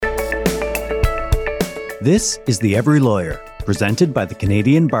This is The Every Lawyer, presented by the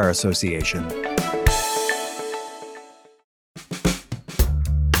Canadian Bar Association.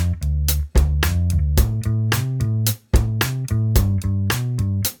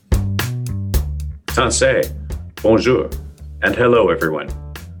 Tansei, bonjour, and hello everyone.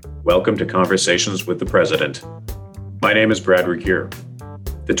 Welcome to Conversations with the President. My name is Brad Regier.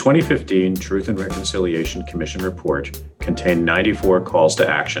 The 2015 Truth and Reconciliation Commission report contained 94 calls to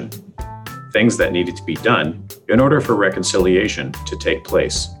action, things that needed to be done in order for reconciliation to take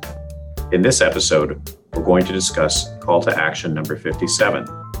place. In this episode, we're going to discuss call to action number 57,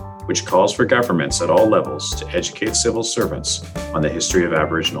 which calls for governments at all levels to educate civil servants on the history of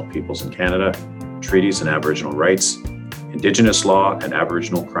Aboriginal peoples in Canada, treaties and Aboriginal rights, Indigenous law, and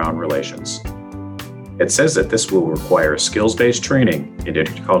Aboriginal-Crown relations. It says that this will require skills-based training in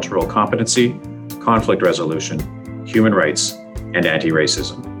intercultural competency, conflict resolution, human rights, and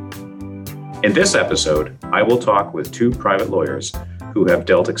anti-racism. In this episode, I will talk with two private lawyers who have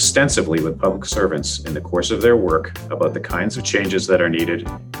dealt extensively with public servants in the course of their work about the kinds of changes that are needed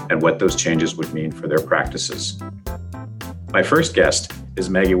and what those changes would mean for their practices. My first guest is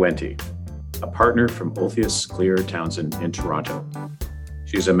Maggie Wente, a partner from Olthius Clear Townsend in Toronto.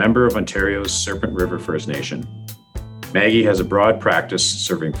 She's a member of Ontario's Serpent River First Nation. Maggie has a broad practice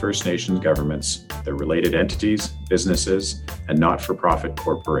serving First Nations governments, their related entities, businesses, and not-for-profit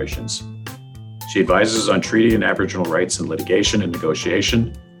corporations. She advises on treaty and Aboriginal rights and litigation and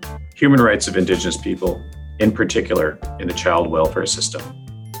negotiation, human rights of Indigenous people, in particular in the child welfare system.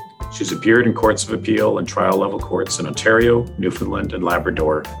 She's appeared in courts of appeal and trial-level courts in Ontario, Newfoundland, and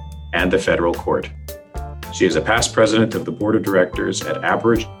Labrador, and the federal court. She is a past president of the board of directors at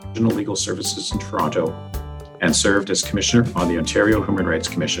Aboriginal Legal Services in Toronto and served as commissioner on the Ontario Human Rights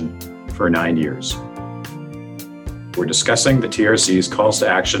Commission for 9 years. We're discussing the TRC's calls to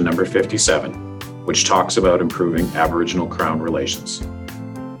action number 57, which talks about improving Aboriginal-Crown relations.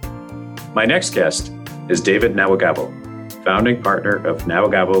 My next guest is David Nawagabo, founding partner of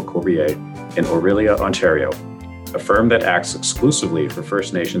Nawagabo Corbier in Orillia, Ontario, a firm that acts exclusively for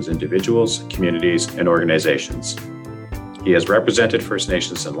First Nations individuals, communities, and organizations. He has represented First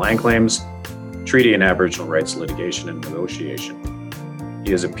Nations in land claims, treaty and Aboriginal rights litigation and negotiation.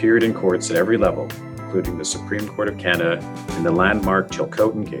 He has appeared in courts at every level, including the Supreme Court of Canada in the landmark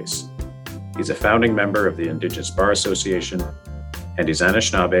Chilcotin case. He's a founding member of the Indigenous Bar Association, and he's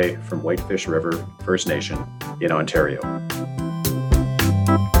Anishinaabe from Whitefish River First Nation in Ontario.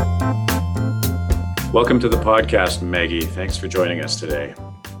 Welcome to the podcast, Maggie. Thanks for joining us today.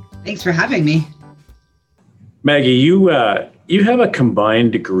 Thanks for having me. Maggie, you have a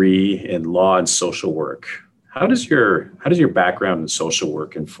combined degree in law and social work. How does your background in social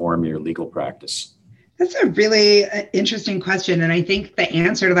work inform your legal practice? That's a really interesting question. And I think the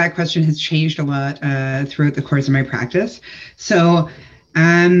answer to that question has changed a lot throughout the course of my practice. So,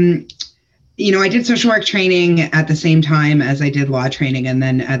 I did social work training at the same time as I did law training. And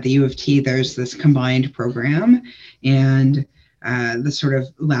then at the U of T, there's this combined program. And the sort of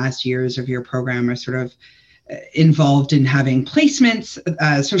last years of your program are sort of involved in having placements,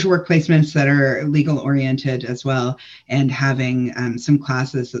 social work placements that are legal oriented as well, and having some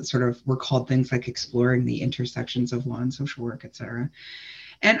classes that sort of were called things like exploring the intersections of law and social work, et cetera.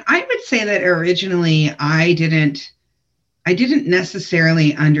 And I would say that originally I didn't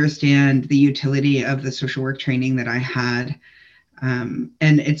necessarily understand the utility of the social work training that I had. And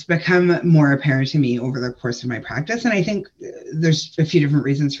it's become more apparent to me over the course of my practice. And I think there's a few different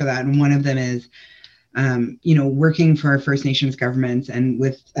reasons for that. And one of them is working for First Nations governments and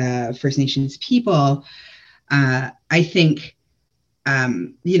with First Nations people, I think,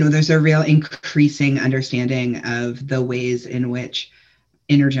 there's a real increasing understanding of the ways in which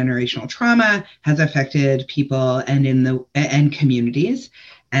intergenerational trauma has affected people and communities,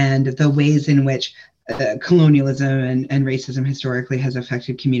 and the ways in which colonialism and racism historically has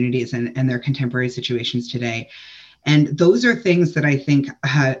affected communities and their contemporary situations today. And those are things that I think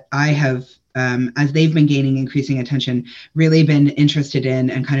I have, as they've been gaining increasing attention, really been interested in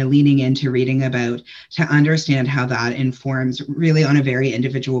and kind of leaning into reading about to understand how that informs really on a very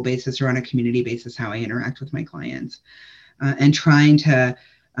individual basis or on a community basis how I interact with my clients. And trying to,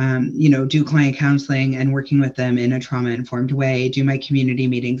 do client counseling and working with them in a trauma-informed way, do my community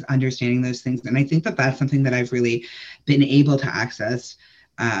meetings, understanding those things. And I think that that's something that I've really been able to access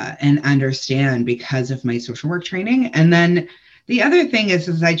and understand because of my social work training. And then the other thing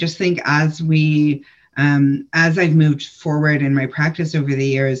is I just think as I've moved forward in my practice over the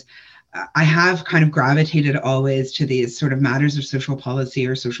years, I have kind of gravitated always to these sort of matters of social policy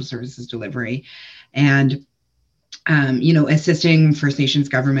or social services delivery. And assisting First Nations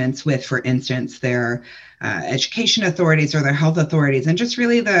governments with, for instance, their education authorities or their health authorities, and just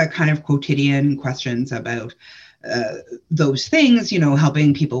really the kind of quotidian questions about those things,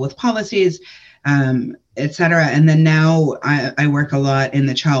 helping people with policies, et cetera. And then now I work a lot in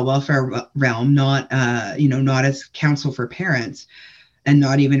the child welfare realm, not as counsel for parents, and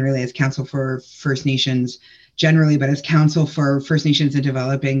not even really as counsel for First Nations generally, but as counsel for First Nations in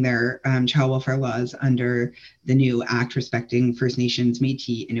developing their child welfare laws under the new Act respecting First Nations,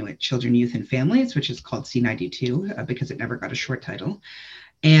 Métis, Inuit children, youth, and families, which is called C-92 because it never got a short title.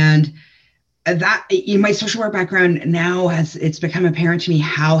 And that in my social work background now it's become apparent to me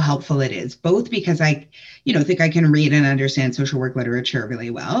how helpful it is, both because I think I can read and understand social work literature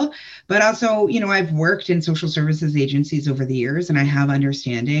really well, but also I've worked in social services agencies over the years, and I have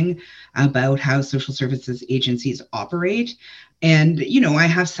understanding about how social services agencies operate. And I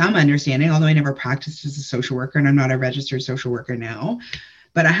have some understanding, although I never practiced as a social worker and I'm not a registered social worker now,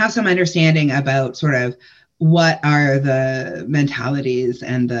 but I have some understanding about sort of what are the mentalities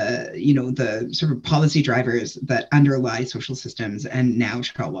and the sort of policy drivers that underlie social systems and now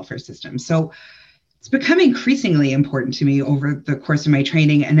child welfare systems. So it's become increasingly important to me over the course of my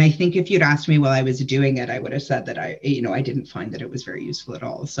training. And I think if you'd asked me while I was doing it, I would have said that I didn't find that it was very useful at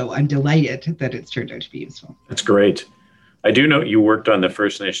all. So I'm delighted that it's turned out to be useful. That's great. I do know you worked on the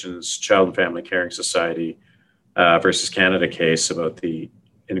First Nations Child and Family Caring Society versus Canada case about the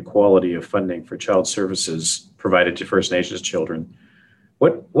inequality of funding for child services provided to First Nations children.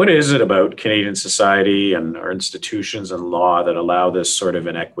 What is it about Canadian society and our institutions and law that allow this sort of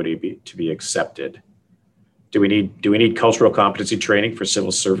inequity to be accepted? Do we need cultural competency training for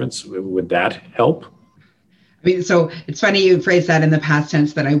civil servants? Would that help? I mean, so it's funny you phrase that in the past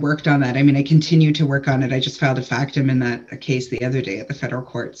tense, that I worked on that. I mean, I continue to work on it. I just filed a factum in that case the other day at the federal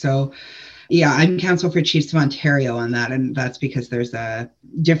court. So yeah, I'm counsel for Chiefs of Ontario on that, and that's because there's a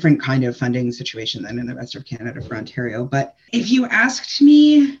different kind of funding situation than in the rest of Canada for Ontario. But if you asked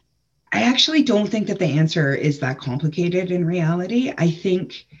me, I actually don't think that the answer is that complicated in reality. I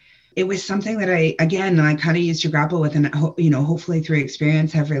think it was something that I kind of used to grapple with, and hopefully through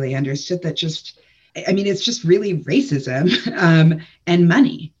experience have really understood that it's just really racism and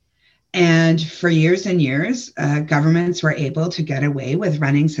money. And for years and years, governments were able to get away with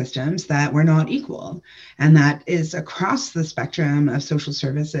running systems that were not equal. And that is across the spectrum of social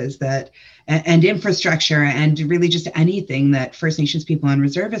services and infrastructure and really just anything that First Nations people on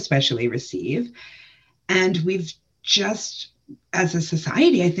reserve especially receive. And we've just, as a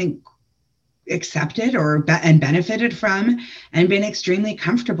society, I think, accepted and benefited from and been extremely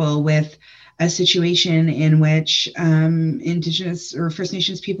comfortable with a situation in which Indigenous or First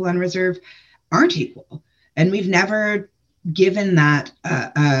Nations people on reserve aren't equal. And we've never given that,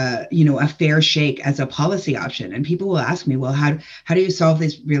 a fair shake as a policy option. And people will ask me, well, how do you solve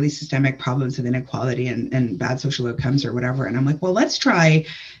these really systemic problems of inequality and bad social outcomes or whatever? And I'm like, well, let's try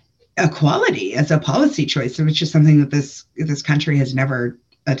equality as a policy choice, which is something that this country has never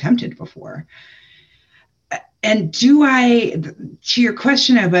attempted before. And to your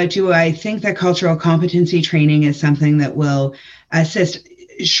question about, do I think that cultural competency training is something that will assist?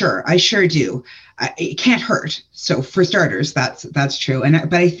 Sure, I sure do. It can't hurt. So for starters, that's true.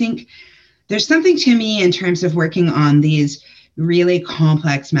 But I think there's something to me in terms of working on these really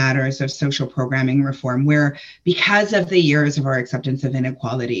complex matters of social programming reform, where because of the years of our acceptance of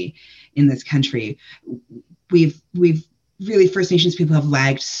inequality in this country, we've really, First Nations people have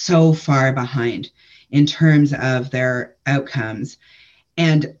lagged so far behind in terms of their outcomes.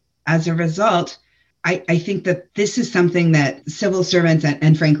 And as a result, I think that this is something that civil servants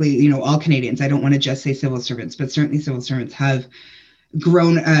and frankly, all Canadians, I don't want to just say civil servants, but certainly civil servants have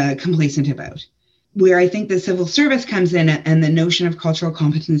grown complacent about. Where I think the civil service comes in and the notion of cultural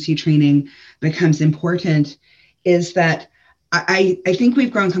competency training becomes important is that I think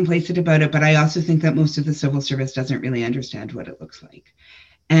we've grown complacent about it, but I also think that most of the civil service doesn't really understand what it looks like.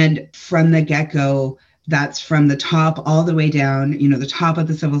 And from the get-go, that's from the top all the way down, the top of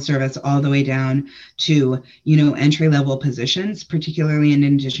the civil service all the way down to, entry-level positions, particularly in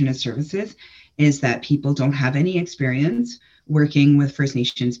Indigenous services, is that people don't have any experience working with First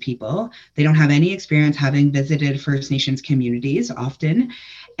Nations people. They don't have any experience having visited First Nations communities often,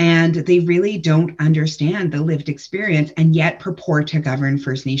 and they really don't understand the lived experience and yet purport to govern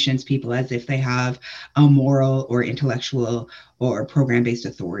First Nations people as if they have a moral or intellectual or program-based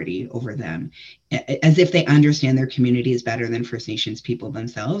authority over them, as if they understand their communities better than First Nations people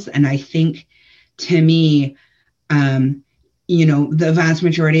themselves. And I think, to me, the vast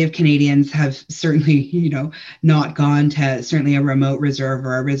majority of Canadians have certainly, not gone to certainly a remote reserve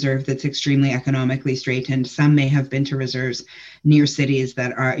or a reserve that's extremely economically straitened. Some may have been to reserves near cities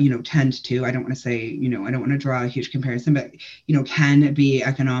that are, tend to, I don't want to say, I don't want to draw a huge comparison, but, can be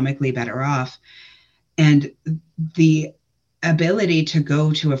economically better off. And the ability to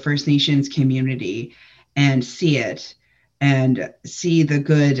go to a First Nations community and see it, and see the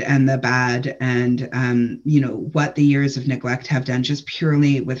good and the bad, and what the years of neglect have done, just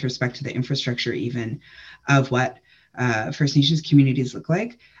purely with respect to the infrastructure, even of what First Nations communities look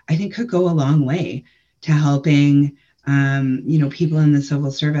like, I think could go a long way to helping people in the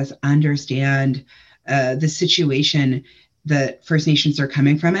civil service understand the situation that First Nations are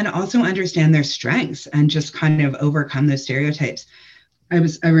coming from, and also understand their strengths and just kind of overcome those stereotypes.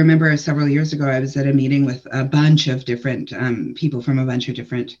 I remember several years ago, I was at a meeting with a bunch of different people from a bunch of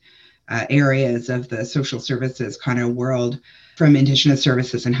different areas of the social services kind of world, from Indigenous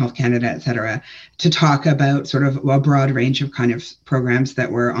Services and Health Canada, et cetera, to talk about sort of a broad range of kind of programs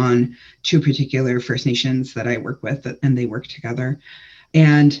that were on two particular First Nations that I work with, and they work together.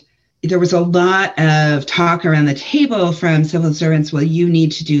 And there was a lot of talk around the table from civil servants, well, you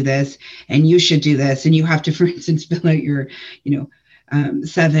need to do this, and you should do this, and you have to, for instance, fill out your,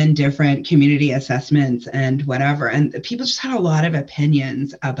 7 different community assessments and whatever. And people just had a lot of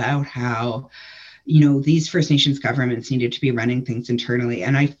opinions about how, these First Nations governments needed to be running things internally.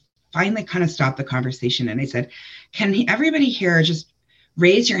 And I finally kind of stopped the conversation and I said, can everybody here just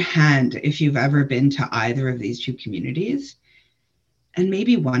raise your hand if you've ever been to either of these two communities? And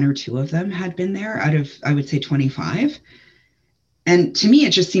maybe 1 or 2 of them had been there out of, I would say, 25. And to me,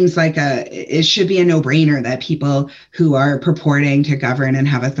 it just seems like it should be a no-brainer that people who are purporting to govern and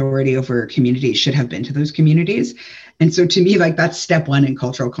have authority over communities should have been to those communities. And so to me, like, that's step 1 in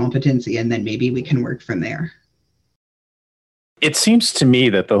cultural competency, and then maybe we can work from there. It seems to me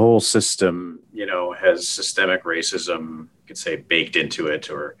that the whole system, has systemic racism, you could say, baked into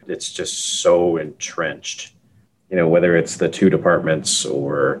it, or it's just so entrenched, whether it's the 2 departments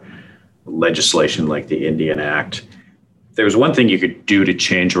or legislation like the Indian Act. If there was one thing you could do to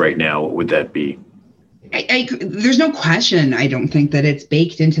change right now, what would that be? There's no question, I don't think, that it's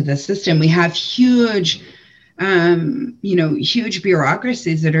baked into the system. We have huge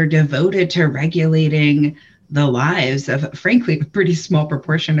bureaucracies that are devoted to regulating the lives of, frankly, a pretty small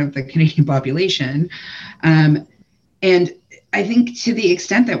proportion of the Canadian population. And I think to the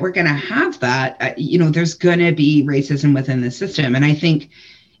extent that we're going to have that, there's going to be racism within the system. And I think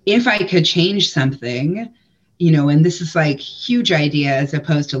if I could change something, and this is like huge idea as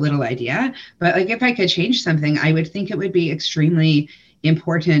opposed to little idea, but like if I could change something, I would think it would be extremely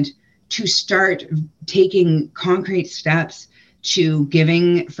important to start taking concrete steps to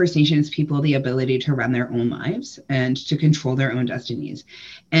giving First Nations people the ability to run their own lives and to control their own destinies.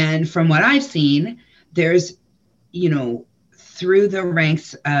 And from what I've seen, there's, through the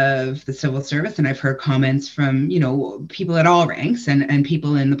ranks of the civil service, and I've heard comments from, people at all ranks and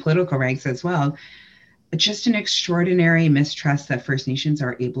people in the political ranks as well, just an extraordinary mistrust that First Nations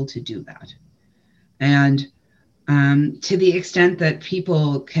are able to do that. And to the extent that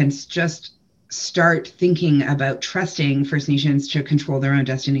people can just start thinking about trusting First Nations to control their own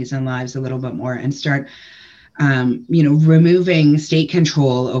destinies and lives a little bit more, and start, removing state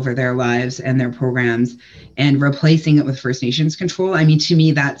control over their lives and their programs and replacing it with First Nations control. I mean, to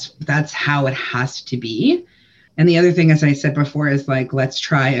me, that's how it has to be. And the other thing, as I said before, is like, let's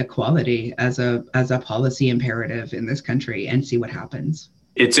try equality as a policy imperative in this country and see what happens.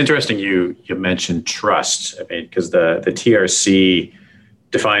 It's interesting you mentioned trust. I mean, because the TRC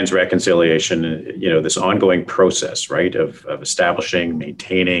defines reconciliation, this ongoing process, right, of establishing,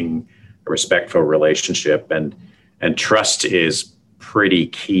 maintaining a respectful relationship, and trust is pretty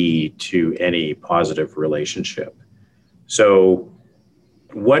key to any positive relationship. So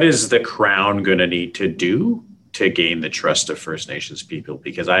what is the Crown going to need to do to gain the trust of First Nations people?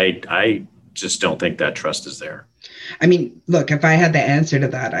 Because I just don't think that trust is there. I mean, look, if I had the answer to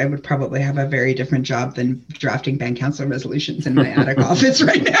that, I would probably have a very different job than drafting bank council resolutions in my attic office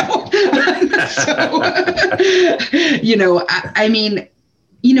right now. So, I mean,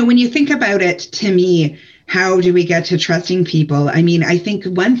 when you think about it, to me, how do we get to trusting people? I mean, I think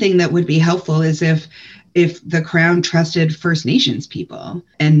one thing that would be helpful is if the Crown trusted First Nations people,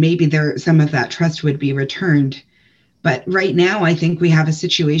 and maybe some of that trust would be returned. But right now, I think we have a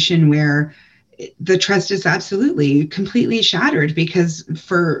situation where the trust is absolutely completely shattered, because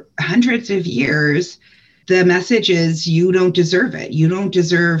for hundreds of years, the message is, you don't deserve it. You don't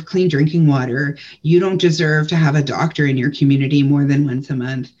deserve clean drinking water. You don't deserve to have a doctor in your community more than once a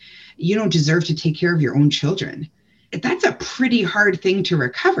month. You don't deserve to take care of your own children. that's a pretty hard thing to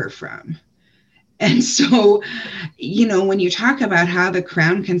recover from. And so, when you talk about how the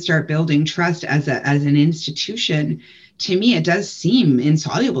Crown can start building trust as an institution, to me, it does seem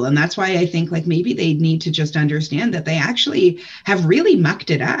insoluble. And that's why I think like maybe they need to just understand that they actually have really mucked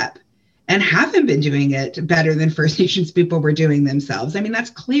it up and haven't been doing it better than First Nations people were doing themselves. I mean,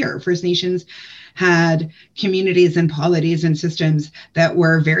 that's clear. First Nations had communities and polities and systems that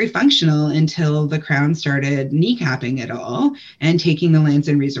were very functional until the Crown started kneecapping it all and taking the lands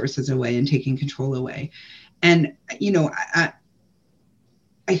and resources away and taking control away. And,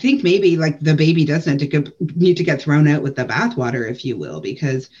 I think maybe like the baby doesn't need to get thrown out with the bathwater, if you will,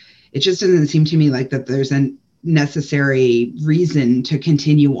 because it just doesn't seem to me like that there's a necessary reason to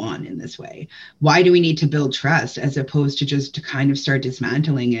continue on in this way. Why do we need to build trust as opposed to just to kind of start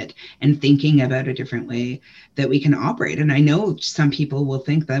dismantling it and thinking about a different way that we can operate? And I know some people will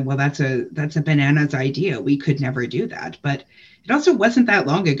think that, well, that's a bananas idea. We could never do that. But it also wasn't that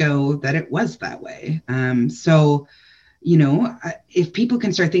long ago that it was that way. So if people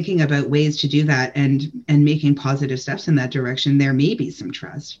can start thinking about ways to do that and making positive steps in that direction, there may be some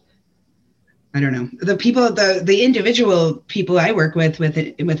trust. I don't know. The individual people I work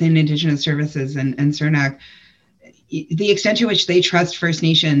within Indigenous services and CERNAC, the extent to which they trust First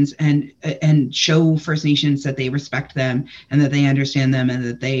Nations and show First Nations that they respect them and that they understand them and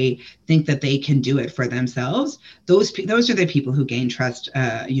that they think that they can do it for themselves, those are the people who gain trust,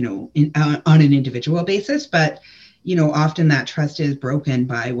 on an individual basis. But often that trust is broken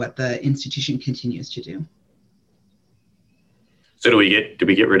by what the institution continues to do. So do we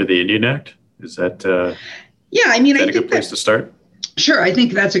get rid of the Indian Act? Is that I think a good place to start? Sure, I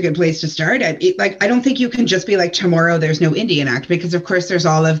think that's a good place to start. I don't think you can just be like, tomorrow there's no Indian Act, because of course there's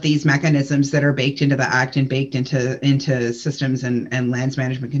all of these mechanisms that are baked into the act and baked into systems and lands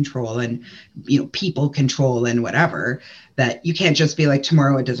management control and people control and whatever, that you can't just be like,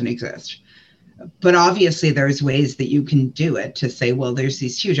 tomorrow it doesn't exist. But obviously there's ways that you can do it to say, well, there's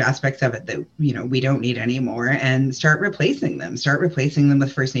these huge aspects of it that, we don't need anymore, and start replacing them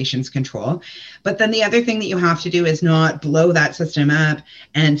with First Nations control. But then the other thing that you have to do is not blow that system up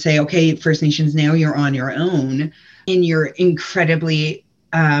and say, okay, First Nations, now you're on your own in your incredibly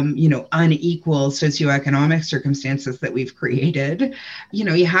unequal socioeconomic circumstances that we've created.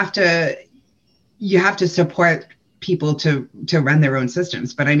 You have to support people to run their own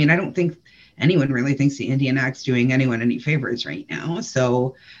systems. But I mean, I don't think anyone really thinks the Indian Act's doing anyone any favors right now.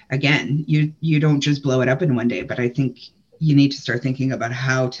 So again, you don't just blow it up in one day, but I think you need to start thinking about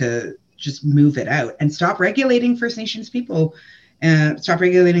how to just move it out and stop regulating First Nations people, stop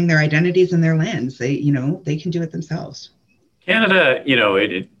regulating their identities and their lands. They can do it themselves. Canada,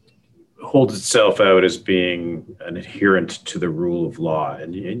 it holds itself out as being an adherent to the rule of law.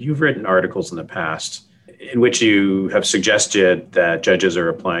 And you've written articles in the past in which you have suggested that judges are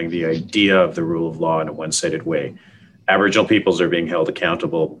applying the idea of the rule of law in a one-sided way. Aboriginal peoples are being held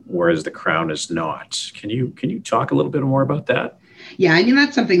accountable, whereas the Crown is not. Can you talk a little bit more about that? Yeah, I mean,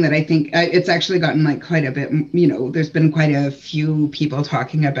 that's something that I think it's actually gotten like quite a bit, there's been quite a few people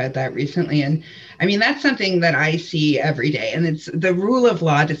talking about that recently. And I mean, that's something that I see every day. And it's the rule of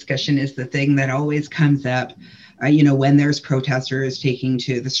law discussion is the thing that always comes up when there's protesters taking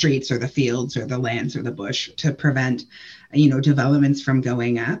to the streets or the fields or the lands or the bush to prevent, developments from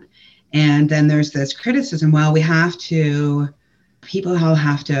going up. And then there's this criticism, well, people all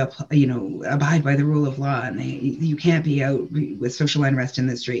have to, abide by the rule of law, and you can't be out with social unrest in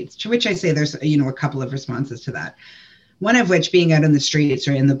the streets. To which I say there's, a couple of responses to that. One of which, being out in the streets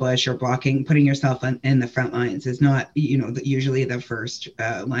or in the bush or putting yourself in the front lines is not, usually the first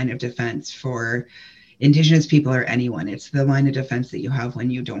line of defense for Indigenous people or anyone. It's the line of defense that you have when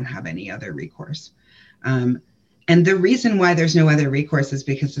you don't have any other recourse. And the reason why there's no other recourse is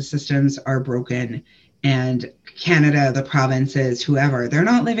because the systems are broken, and Canada, the provinces, whoever, they're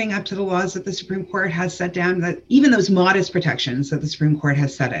not living up to the laws that the Supreme Court has set down, that even those modest protections that the Supreme Court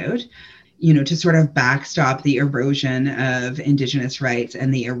has set out, to sort of backstop the erosion of Indigenous rights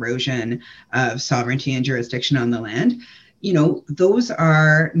and the erosion of sovereignty and jurisdiction on the land. Those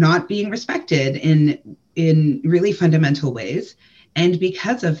are not being respected in really fundamental ways. And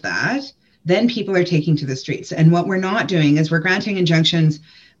because of that, then people are taking to the streets. And what we're not doing is we're granting injunctions.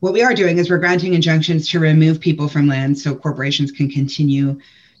 What we are doing is we're granting injunctions to remove people from land so corporations can continue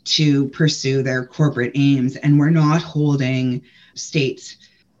to pursue their corporate aims. And we're not holding states,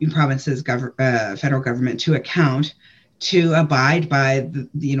 provinces, federal government to account to abide by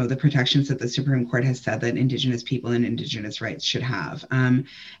the protections that the Supreme Court has said that Indigenous people and Indigenous rights should have.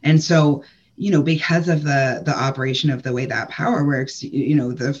 And so, because of the operation of the way that power works,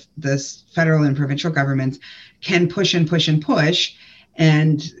 the federal and provincial governments can push and push and push.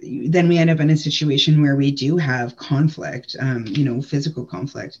 And then we end up in a situation where we do have conflict, physical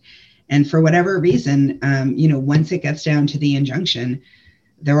conflict. And for whatever reason, once it gets down to the injunction,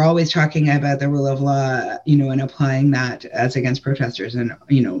 they're always talking about the rule of law, and applying that as against protesters, and,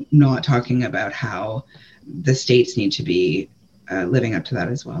 not talking about how the states need to be living up to that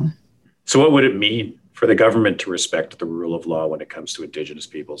as well. So what would it mean for the government to respect the rule of law when it comes to Indigenous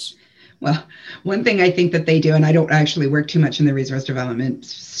peoples? Well, one thing I think that they do, and I don't actually work too much in the resource development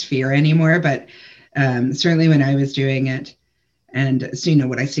sphere anymore, but certainly when I was doing it, and so,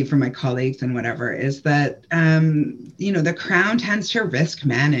 what I see from my colleagues and whatever is that, the Crown tends to risk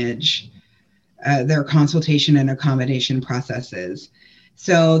manage their consultation and accommodation processes.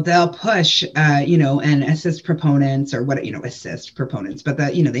 So they'll push, and assist proponents, or assist proponents, but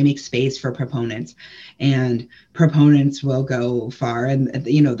they make space for proponents, and proponents will go far, and,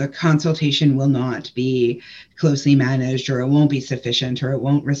 the consultation will not be closely managed, or it won't be sufficient, or it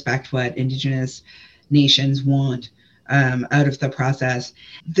won't respect what Indigenous nations want out of the process.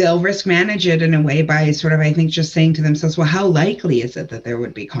 They'll risk manage it in a way by sort of, I think, just saying to themselves, well, how likely is it that there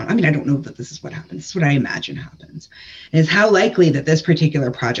would be I don't know that this is what happens. This is what I imagine happens, is how likely that this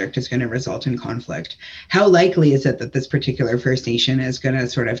particular project is going to result in conflict. How likely is it that this particular First Nation is going to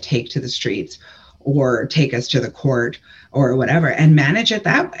sort of take to the streets or take us to the court or whatever, and manage it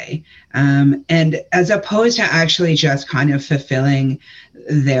that way. And as opposed to actually just kind of fulfilling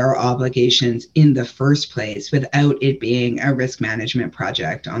their obligations in the first place without it being a risk management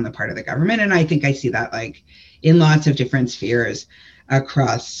project on the part of the government. And I think I see that like in lots of different spheres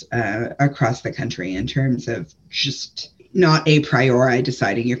across the country, in terms of just not a priori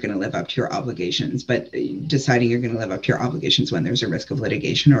deciding you're going to live up to your obligations, but deciding you're going to live up to your obligations when there's a risk of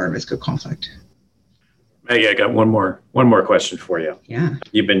litigation or a risk of conflict. Maggie, I got one more question for you. Yeah.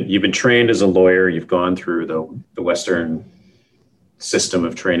 You've been trained as a lawyer. You've gone through the Western system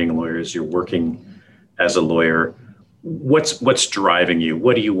of training lawyers. You're working as a lawyer. What's driving you?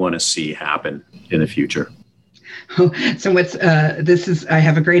 What do you want to see happen in the future? So I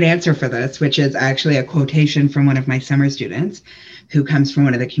have a great answer for this, which is actually a quotation from one of my summer students who comes from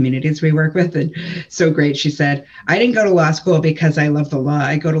one of the communities we work with. And so great. She said, I didn't go to law school because I love the law.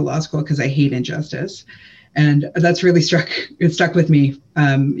 I go to law school because I hate injustice. And that's really stuck with me,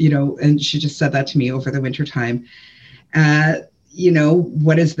 and she just said that to me over the winter time.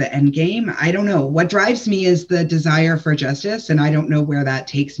 What is the end game? I don't know. What drives me is the desire for justice. And I don't know where that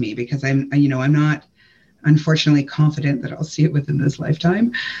takes me, because I'm not unfortunately confident that I'll see it within this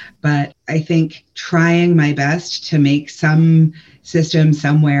lifetime. But I think trying my best to make some system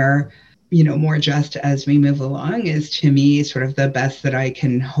somewhere, more just as we move along is, to me, sort of the best that I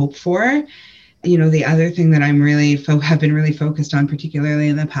can hope for. The other thing that I'm really have been really focused on, particularly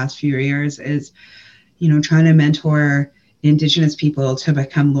in the past few years, is, trying to mentor Indigenous people to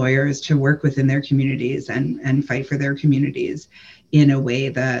become lawyers, to work within their communities and fight for their communities in a way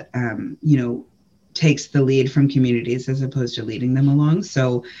that, takes the lead from communities as opposed to leading them along.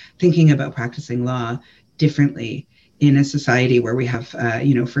 So thinking about practicing law differently in a society where we have,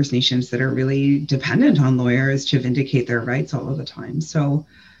 First Nations that are really dependent on lawyers to vindicate their rights all of the time. So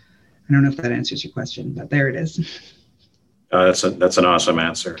I don't know if that answers your question, but there it is. That's an awesome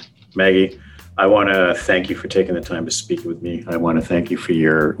answer. Maggie, I want to thank you for taking the time to speak with me. I want to thank you for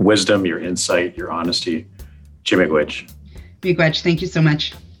your wisdom, your insight, your honesty. Miigwech. Miigwech, thank you so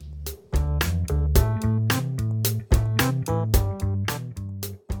much.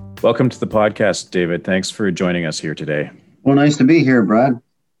 Welcome to the podcast, David. Thanks for joining us here today. Well, nice to be here, Brad.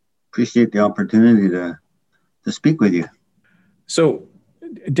 Appreciate the opportunity to speak with you. So,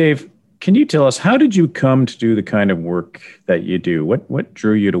 Dave, can you tell us, how did you come to do the kind of work that you do? What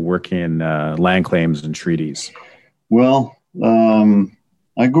drew you to work in land claims and treaties? Well,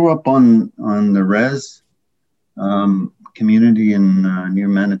 I grew up on the Res community in near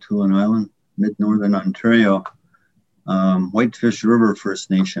Manitoulin Island, mid-northern Ontario. Whitefish River First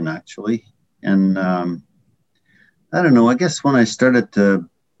Nation, actually. And I don't know, I guess when I started to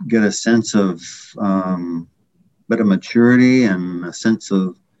get a sense of bit of maturity and a sense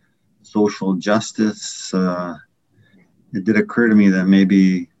of social justice, it did occur to me that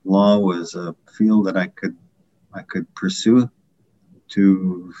maybe law was a field that I could pursue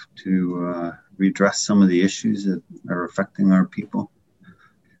to redress some of the issues that are affecting our people.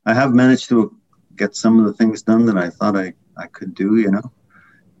 I have managed to get some of the things done that I thought I could do,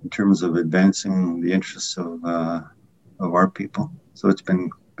 in terms of advancing the interests of our people. So it's been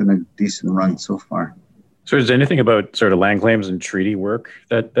a decent run so far. So is there anything about sort of land claims and treaty work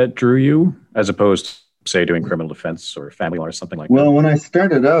that drew you, as opposed to, say, doing criminal defense or family law or something like that? Well, when I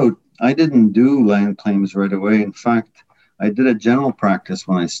started out, I didn't do land claims right away. In fact, I did a general practice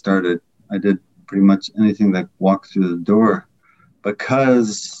when I started. I did pretty much anything that walked through the door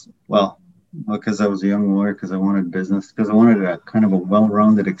because I was a young lawyer, because I wanted business, because I wanted a kind of a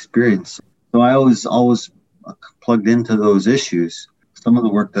well-rounded experience. So I always plugged into those issues. Some of the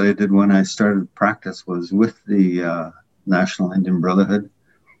work that I did when I started practice was with the National Indian Brotherhood,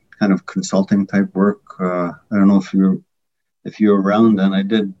 kind of consulting type work. I don't know if you're around, and I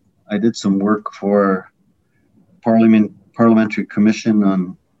did some work for Parliamentary Commission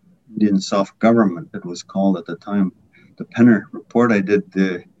on Indian Self-Government, it was called at the time. The Penner report. I did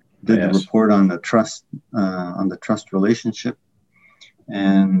the report on the trust relationship,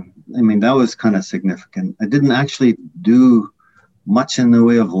 and I mean that was kind of significant. I didn't actually do much in the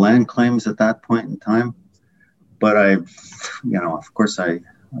way of land claims at that point in time, but of course I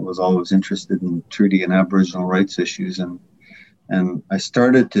was always interested in treaty and Aboriginal rights issues, and I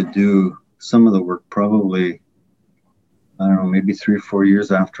started to do some of the work probably, I don't know, maybe 3 or 4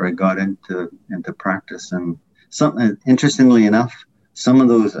 years after I got into practice. And interestingly enough, some of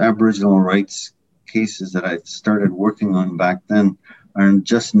those Aboriginal rights cases that I started working on back then are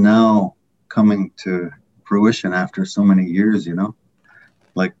just now coming to fruition after so many years,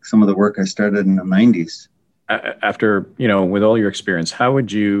 like some of the work I started in the 90s. After, with all your experience, how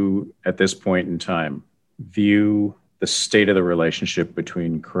would you, at this point in time, view the state of the relationship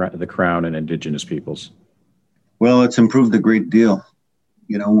between the Crown and Indigenous peoples? Well, it's improved a great deal.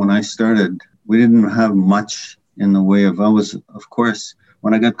 When I started, we didn't have much in the way of, of course,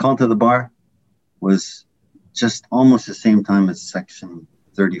 when I got called to the bar, was just almost the same time as Section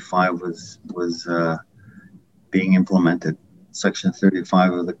 35 was being implemented. Section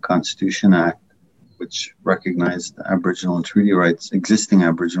 35 of the Constitution Act, which recognized Aboriginal and treaty rights, existing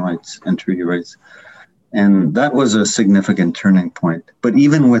Aboriginal rights and treaty rights. And that was a significant turning point. But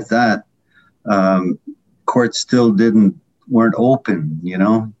even with that, courts still weren't open,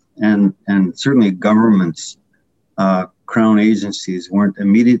 and certainly governments, Crown agencies weren't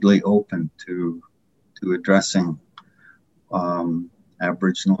immediately open to addressing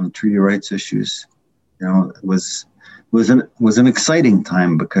Aboriginal and treaty rights issues. It was an exciting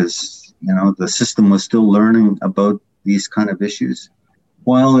time because the system was still learning about these kind of issues.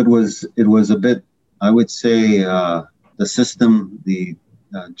 While it was a bit, I would say, the system, the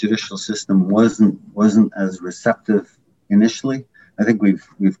judicial system wasn't as receptive initially. I think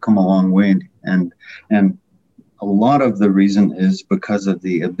we've come a long way, and a lot of the reason is because of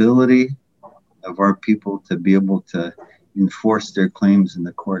the ability of our people to be able to enforce their claims in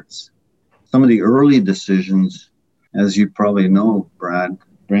the courts. Some of the early decisions, as you probably know, Brad,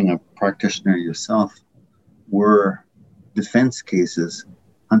 being a practitioner yourself, were defense cases,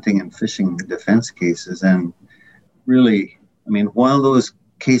 hunting and fishing defense cases. And really, while those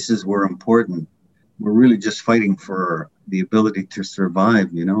cases were important, we're really just fighting for the ability to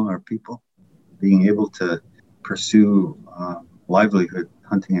survive, our people being able to pursue livelihood,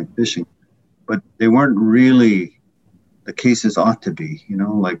 hunting and fishing. But they weren't really the cases ought to be,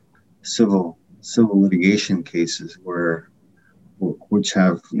 like civil litigation cases which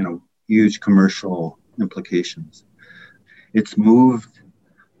have, huge commercial implications. It's moved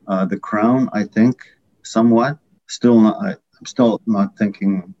the Crown, I think, somewhat. I'm still not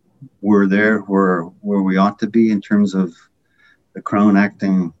thinking we're there where we ought to be in terms of the Crown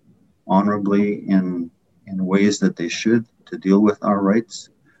acting honorably in ways that they should to deal with our rights,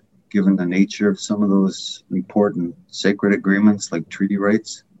 given the nature of some of those important sacred agreements like treaty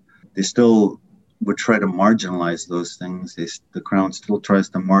rights. They still would try to marginalize those things. The Crown still tries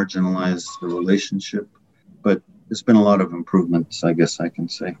to marginalize the relationship, but there's been a lot of improvements, I guess I can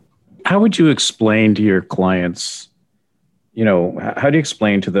say. How would you explain to your clients, how do you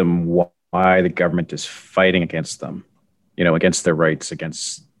explain to them why the government is fighting against them, against their rights,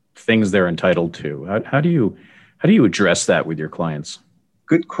 against things they're entitled to? How do you address that with your clients?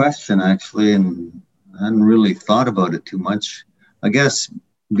 Good question, actually, and I hadn't really thought about it too much. I guess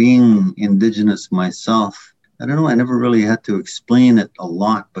being Indigenous myself, I don't know, I never really had to explain it a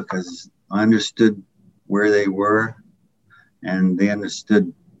lot because I understood where they were and they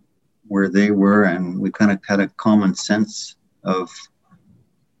understood where they were, and we kind of had a common sense of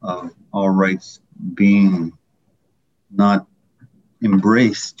our rights being not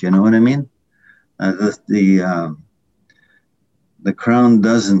embraced, you know what I mean? The Crown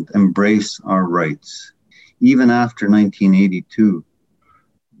doesn't embrace our rights. Even after 1982,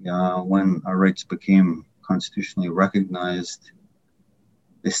 when our rights became constitutionally recognized,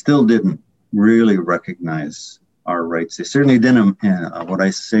 they still didn't. really recognize our rights. They certainly didn't, what I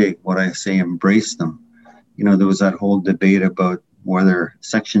say, embrace them. You know, there was that whole debate about whether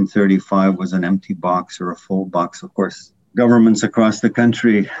Section 35 was an empty box or a full box. Of course, governments across the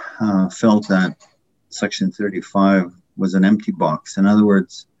country felt that Section 35 was an empty box. In other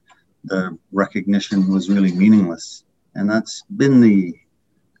words, the recognition was really meaningless. And that's been the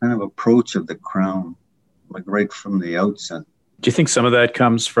kind of approach of the Crown, like right from the outset. Do you think some of that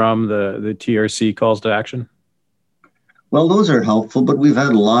comes from the TRC calls to action? Well, those are helpful, but we've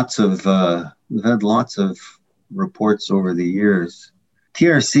had lots of reports over the years.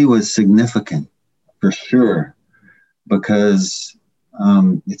 TRC was significant for sure because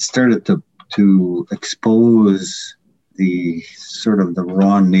it started to expose the sort of the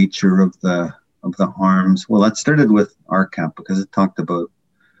raw nature of the harms. Well, that started with RCAP because it talked about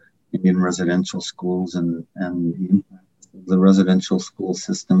Indian residential schools and the residential school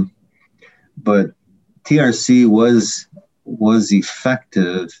system. But TRC was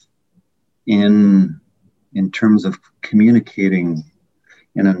effective in terms of communicating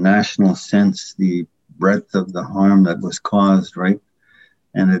in a national sense the breadth of the harm that was caused, right?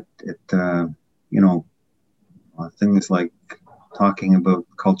 And it things like talking about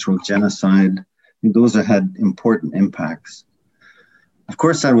cultural genocide, those had important impacts. Of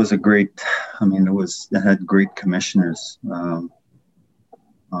course, that was it had great commissioners,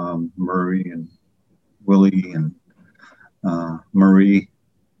 Murray and Willie and Marie.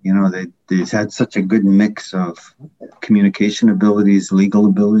 You know, they had such a good mix of communication abilities, legal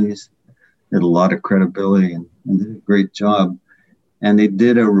abilities. They had a lot of credibility and did a great job. And they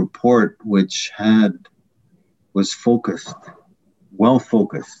did a report which was focused, well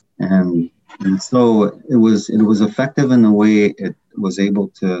focused, and so it was effective in the way it was able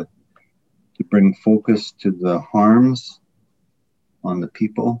to bring focus to the harms on the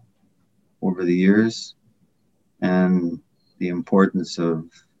people over the years, and the importance of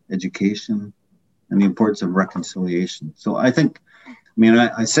education and the importance of reconciliation. So I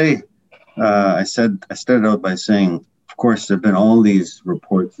started out by saying, of course, there've been all these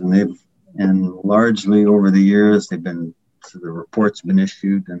reports, and largely over the years, the reports been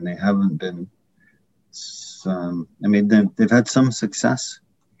issued, and they haven't been. They've had some success,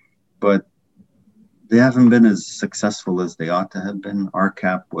 but they haven't been as successful as they ought to have been.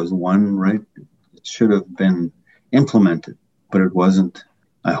 RCAP was one, right? It should have been implemented, but it wasn't.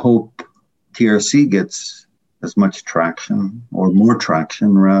 I hope TRC gets as much traction, or more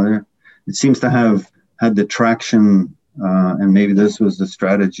traction, rather. It seems to have had the traction, and maybe this was the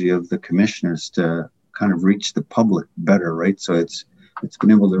strategy of the commissioners to kind of reach the public better, right? So it's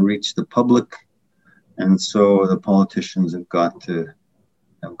been able to reach the public, and so the politicians have got to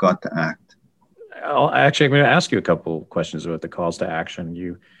act. I'm going to ask you a couple questions about the calls to action.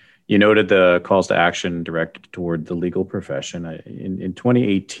 You noted the calls to action directed toward the legal profession. In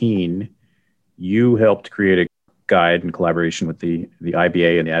 2018, you helped create a guide in collaboration with the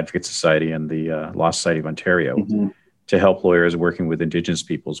IBA and the Advocate Society and the Law Society of Ontario to help lawyers working with Indigenous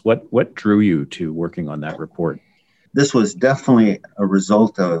peoples. What drew you to working on that report? This was definitely a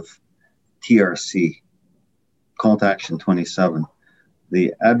result of TRC, Call to Action 27.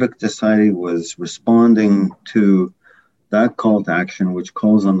 The Advocate Society was responding to that call to action, which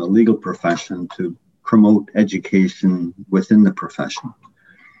calls on the legal profession to promote education within the profession.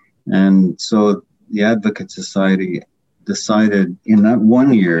 And so the Advocate Society decided in that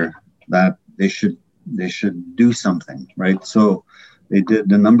 1 year that they should do something, right? So they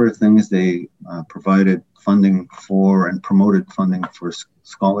did a number of things. They provided funding for and promoted funding for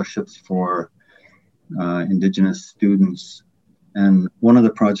scholarships for Indigenous students. And one of the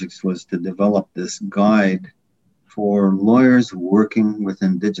projects was to develop this guide for lawyers working with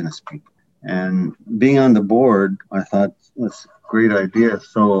Indigenous people. And being on the board, I thought, that's a great idea.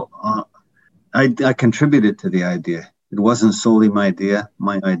 So I contributed to the idea. It wasn't solely my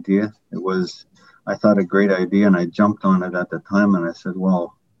idea. It was, I thought, a great idea, and I jumped on it at the time, and I said,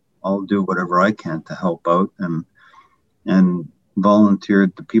 well, I'll do whatever I can to help out, and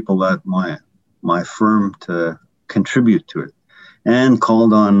volunteered the people at my firm to contribute to it, and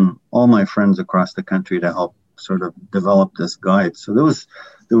called on all my friends across the country to help sort of develop this guide. So there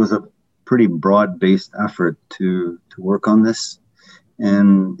was a pretty broad-based effort to work on this,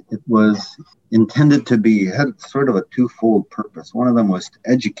 and it was intended to had sort of a twofold purpose. One of them was to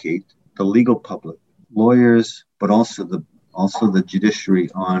educate the legal public, lawyers, but also the judiciary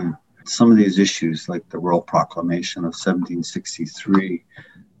on some of these issues, like the Royal Proclamation of 1763,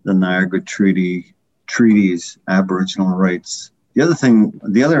 the Niagara treaties, Aboriginal rights. The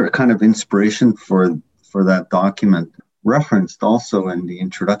other kind of inspiration for that document referenced also in the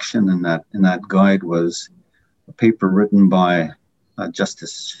introduction in that guide was a paper written by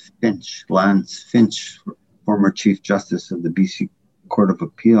Justice Finch, Lance Finch, former Chief Justice of the BC Court of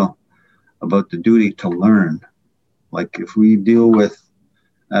Appeal, about the duty to learn. Like, if we deal with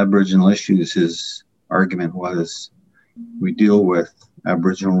Aboriginal issues, his argument was we deal with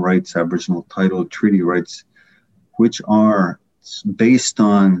Aboriginal rights, Aboriginal title, treaty rights, which are based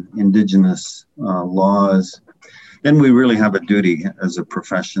on Indigenous laws, then we really have a duty as a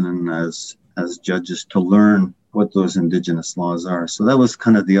profession and as judges to learn what those Indigenous laws are. So that was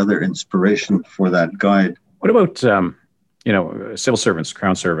kind of the other inspiration for that guide. What about, civil servants,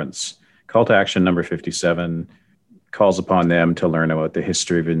 Crown servants? Call to action number 57 calls upon them to learn about the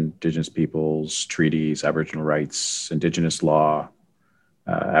history of Indigenous peoples, treaties, Aboriginal rights, Indigenous law,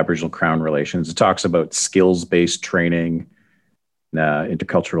 Aboriginal-Crown relations. It talks about skills-based training,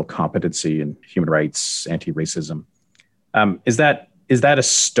 intercultural competency and human rights, anti-racism. Is that a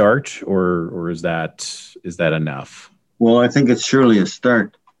start, or is that enough? Well, I think it's surely a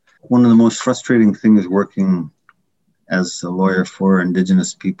start. One of the most frustrating things working as a lawyer for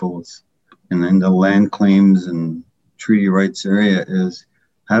Indigenous peoples and in the land claims and treaty rights area is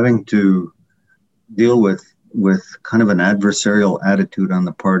having to deal with kind of an adversarial attitude on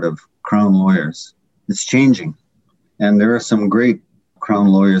the part of Crown lawyers. It's changing. And there are some great Crown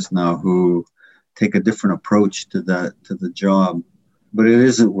lawyers now who take a different approach to the job. But it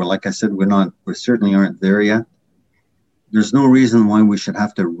isn't, like I said, we certainly aren't there yet. There's no reason why we should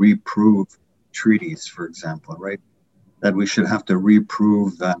have to reprove treaties, for example, right? That we should have to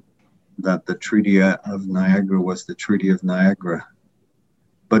reprove that the Treaty of Niagara was the Treaty of Niagara.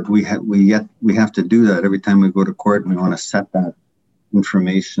 But we have to do that every time we go to court, and we want to set that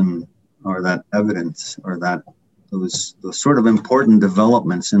information or that evidence or that those sort of important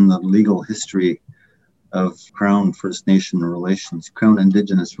developments in the legal history of Crown First Nation relations, Crown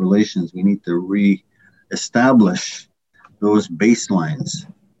Indigenous relations. We need to re-establish those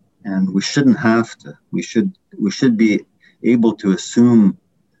baselines, and we shouldn't have to. We should be able to assume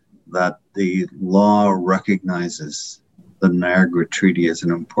that the law recognizes the Niagara Treaty as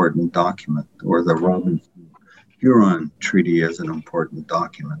an important document, or the Robinson-Huron Treaty as an important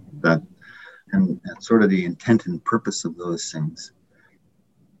document, and sort of the intent and purpose of those things.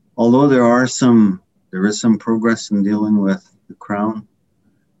 Although there is some progress in dealing with the Crown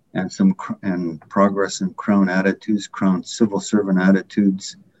and progress in Crown attitudes, Crown civil servant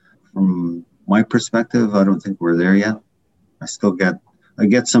attitudes. From my perspective, I don't think we're there yet. I still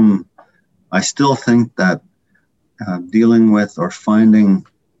think that dealing with or finding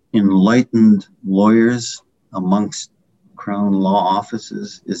enlightened lawyers amongst Crown law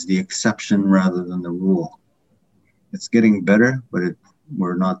offices is the exception rather than the rule. It's getting better, but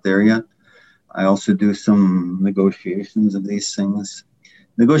we're not there yet. I also do some negotiations of these things.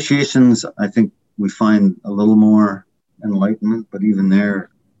 Negotiations, I think we find a little more enlightenment, but even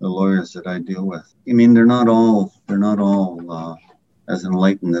there, the lawyers that I deal with, I mean, they're not all as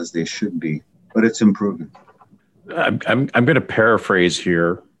enlightened as they should be, but it's improving. I'm going to paraphrase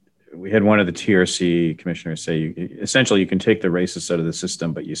here. We had one of the TRC commissioners say, essentially, you can take the racists out of the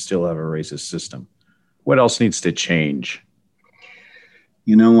system, but you still have a racist system. What else needs to change?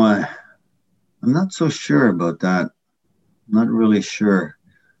 You know, I'm not so sure about that. I'm not really sure.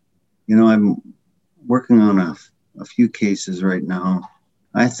 You know, I'm working on a few cases right now.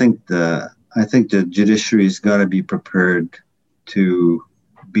 I think the judiciary's got to be prepared to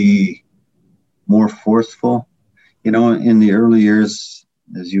be more forceful. You know, in the early years,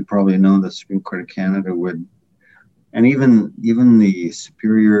 as you probably know, the Supreme Court of Canada would, and even the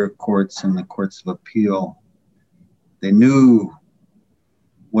superior courts and the courts of appeal, they knew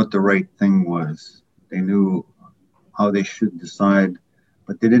what the right thing was. They knew how they should decide,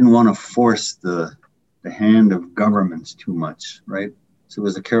 but they didn't want to force the hand of governments too much, right? So it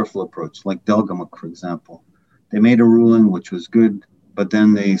was a careful approach, like Delgamuuk, for example. They made a ruling which was good, but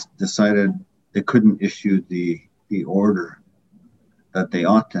then they decided they couldn't issue the order that they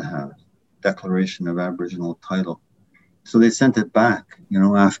ought to have, Declaration of Aboriginal Title. So they sent it back, you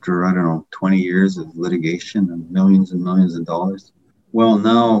know, after, 20 years of litigation and millions of dollars. Well,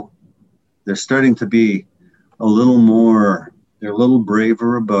 now they're starting to be they're a little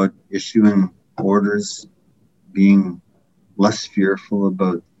braver about issuing orders, being less fearful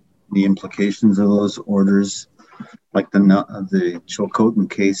about the implications of those orders. Like the Chilcotin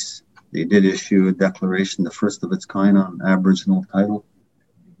case, they did issue a declaration, the first of its kind on Aboriginal title.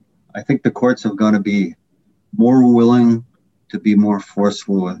 I think the courts have got to be more willing to be more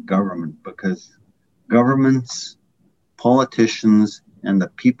forceful with government, because governments, politicians, and the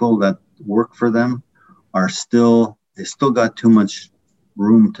people that work for them are still they still got too much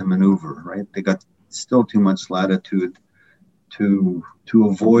room to maneuver, right? They got still too much latitude to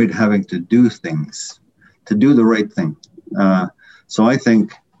avoid having to do things, to do the right thing. So I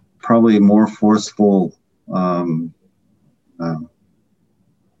think probably more forceful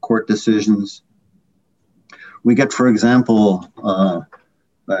court decisions. We get, for example,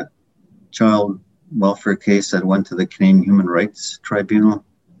 that child welfare case that went to the Canadian Human Rights Tribunal.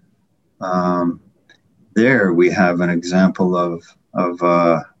 There we have an example of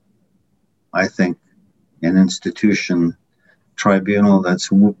I think, an institution, tribunal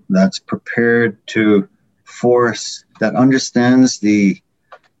that's prepared to force, that understands the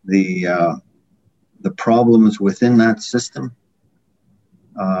problems within that system,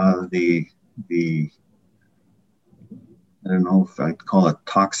 the I don't know if I'd call it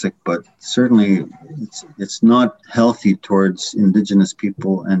toxic, but certainly it's not healthy towards Indigenous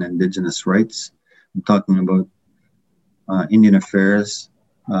people and Indigenous rights. I'm talking about Indian Affairs,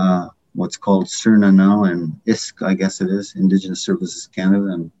 what's called CERNA now, and ISC, I guess it is, Indigenous Services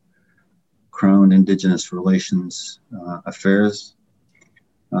Canada, and Crown Indigenous Relations Affairs.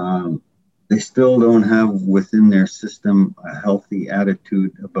 They still don't have within their system a healthy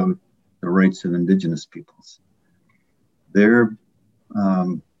attitude about the rights of Indigenous peoples. They're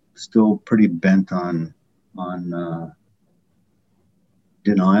still pretty bent on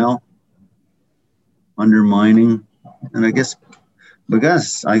denial, undermining, and I guess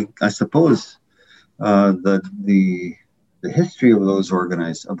because I suppose the history of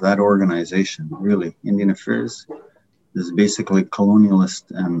that organization, really, Indian Affairs, is basically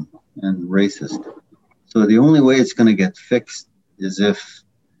colonialist and racist. So the only way it's going to get fixed is if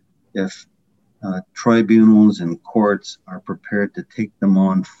tribunals and courts are prepared to take them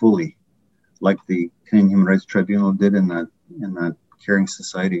on fully, like the Canadian Human Rights Tribunal did in that Caring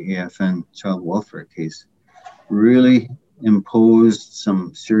Society AFN child welfare case, really imposed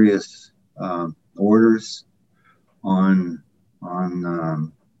some serious orders on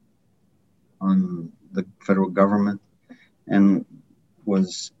the federal government, and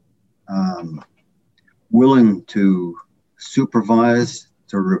was willing to supervise,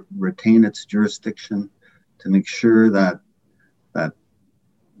 to retain its jurisdiction, to make sure that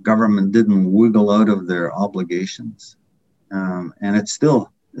government didn't wiggle out of their obligations, and it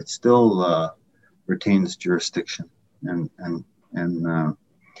still retains jurisdiction, and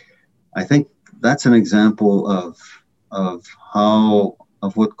I think that's an example of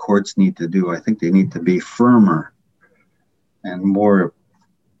what courts need to do. I think they need to be firmer and more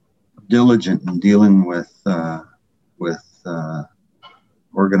diligent in dealing with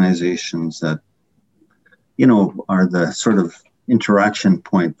organizations that, are the sort of interaction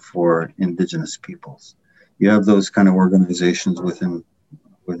point for Indigenous peoples. You have those kind of organizations within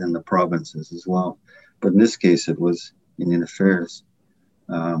the provinces as well, but in this case it was Indian Affairs.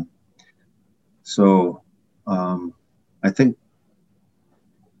 So I think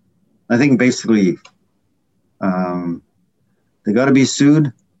basically they got to be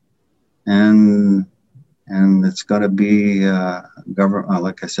sued, and it's got to be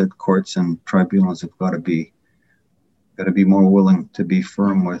like I said, courts and tribunals have got to be more willing to be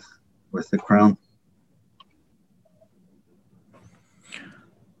firm with the Crown.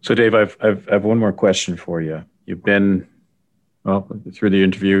 So, Dave, I've one more question for you. You've been, well, through the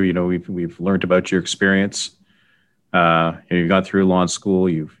interview, we've learned about your experience. You got through law school.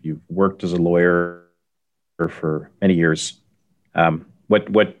 You've worked as a lawyer for many years.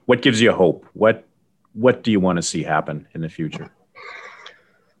 What gives you hope? What do you want to see happen in the future?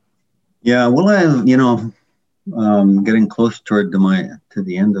 Yeah, well, I'm getting close to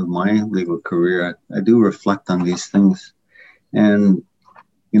the end of my legal career. I do reflect on these things, and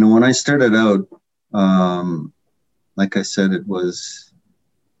when I started out, like I said, it was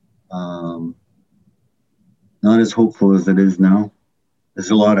not as hopeful as it is now.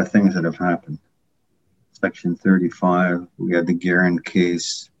 There's a lot of things that have happened. Section 35, we had the Guerin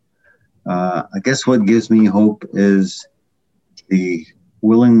case. I guess what gives me hope is the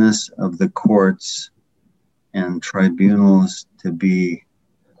willingness of the courts and tribunals to be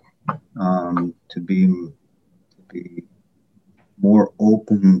more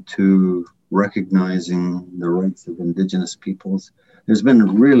open to recognizing the rights of Indigenous peoples. There's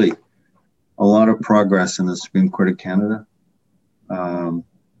been really a lot of progress in the Supreme Court of Canada.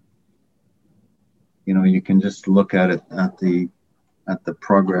 You can just look at it at the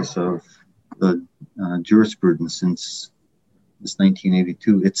progress of the jurisprudence since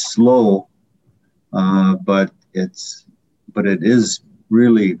 1982. It's slow, but it is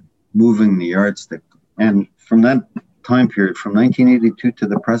really moving the yardstick. And from that time period, from 1982 to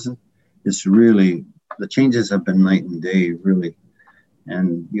the present, it's really the changes have been night and day, really.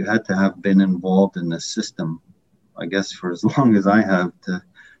 And you had to have been involved in the system, I guess, for as long as I have to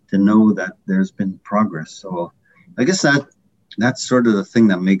know that there's been progress. So I guess that's sort of the thing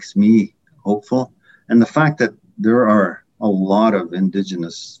that makes me hopeful. And the fact that there are a lot of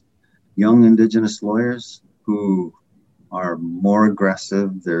young Indigenous lawyers who are more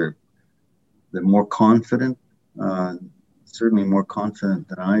aggressive, they're more confident, certainly more confident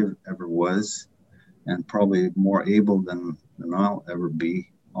than I ever was, and probably more able than I'll ever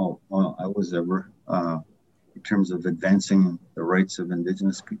be, I was ever, in terms of advancing the rights of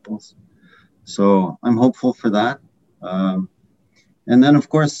Indigenous peoples. So I'm hopeful for that. And then, of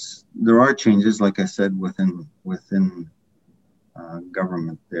course, there are changes, like I said, within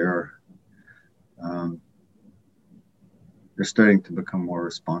government. They're starting to become more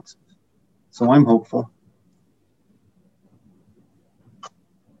responsive. So I'm hopeful.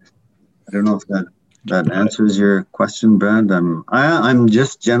 I don't know if that answers your question, Brad. I'm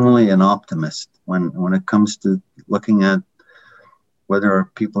just generally an optimist when it comes to looking at whether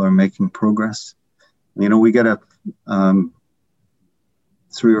people are making progress. You know, we get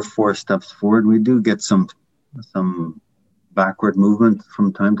 3 or 4 steps forward. We do get some backward movement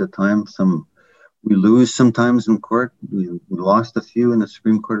from time to time. We lose sometimes in court. We lost a few in the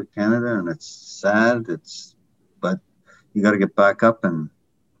Supreme Court of Canada, and it's sad. But you got to get back up and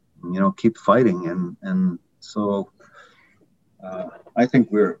keep fighting. And so I think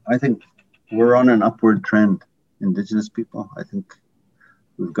we're on an upward trend, Indigenous people. I think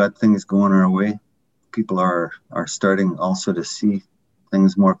we've got things going our way. People are starting also to see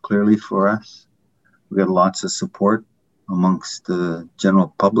things more clearly for us. We got lots of support amongst the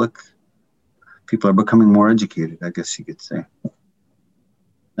general public. People are becoming more educated, I guess you could say.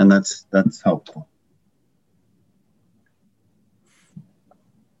 And that's helpful.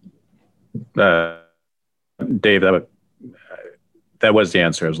 Dave, that was the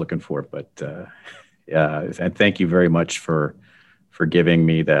answer I was looking for, but yeah, and thank you very much for giving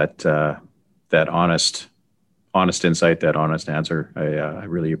me that honest insight, that honest answer. I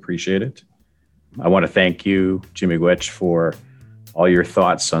really appreciate it. I want to thank you, Jimmy Gwetch, for all your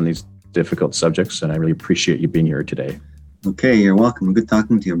thoughts on these difficult subjects, and I really appreciate you being here today. Okay, you're welcome. Good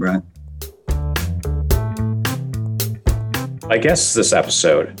talking to you, Brad. My guests this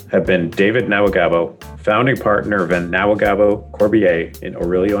episode have been David Nawagabo, founding partner of Nawagabo Corbier in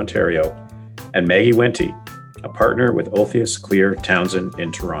Orillia, Ontario, and Maggie Wente, a partner with Olthius Clear Townsend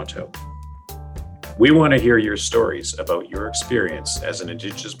in Toronto. We want to hear your stories about your experience as an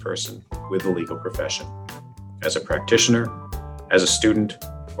Indigenous person with the legal profession, as a practitioner, as a student,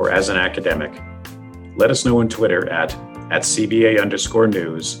 or as an academic. Let us know on Twitter at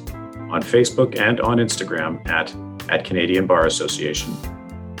CBA_news, on Facebook and on Instagram at Canadian Bar Association.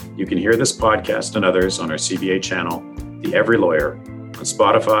 You can hear this podcast and others on our CBA channel, The Every Lawyer, on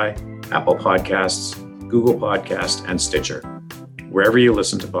Spotify, Apple Podcasts, Google Podcasts, and Stitcher, wherever you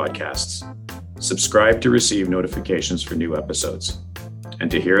listen to podcasts. Subscribe to receive notifications for new episodes.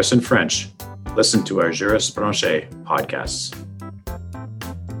 And to hear us in French, listen to our Juris Branché podcasts.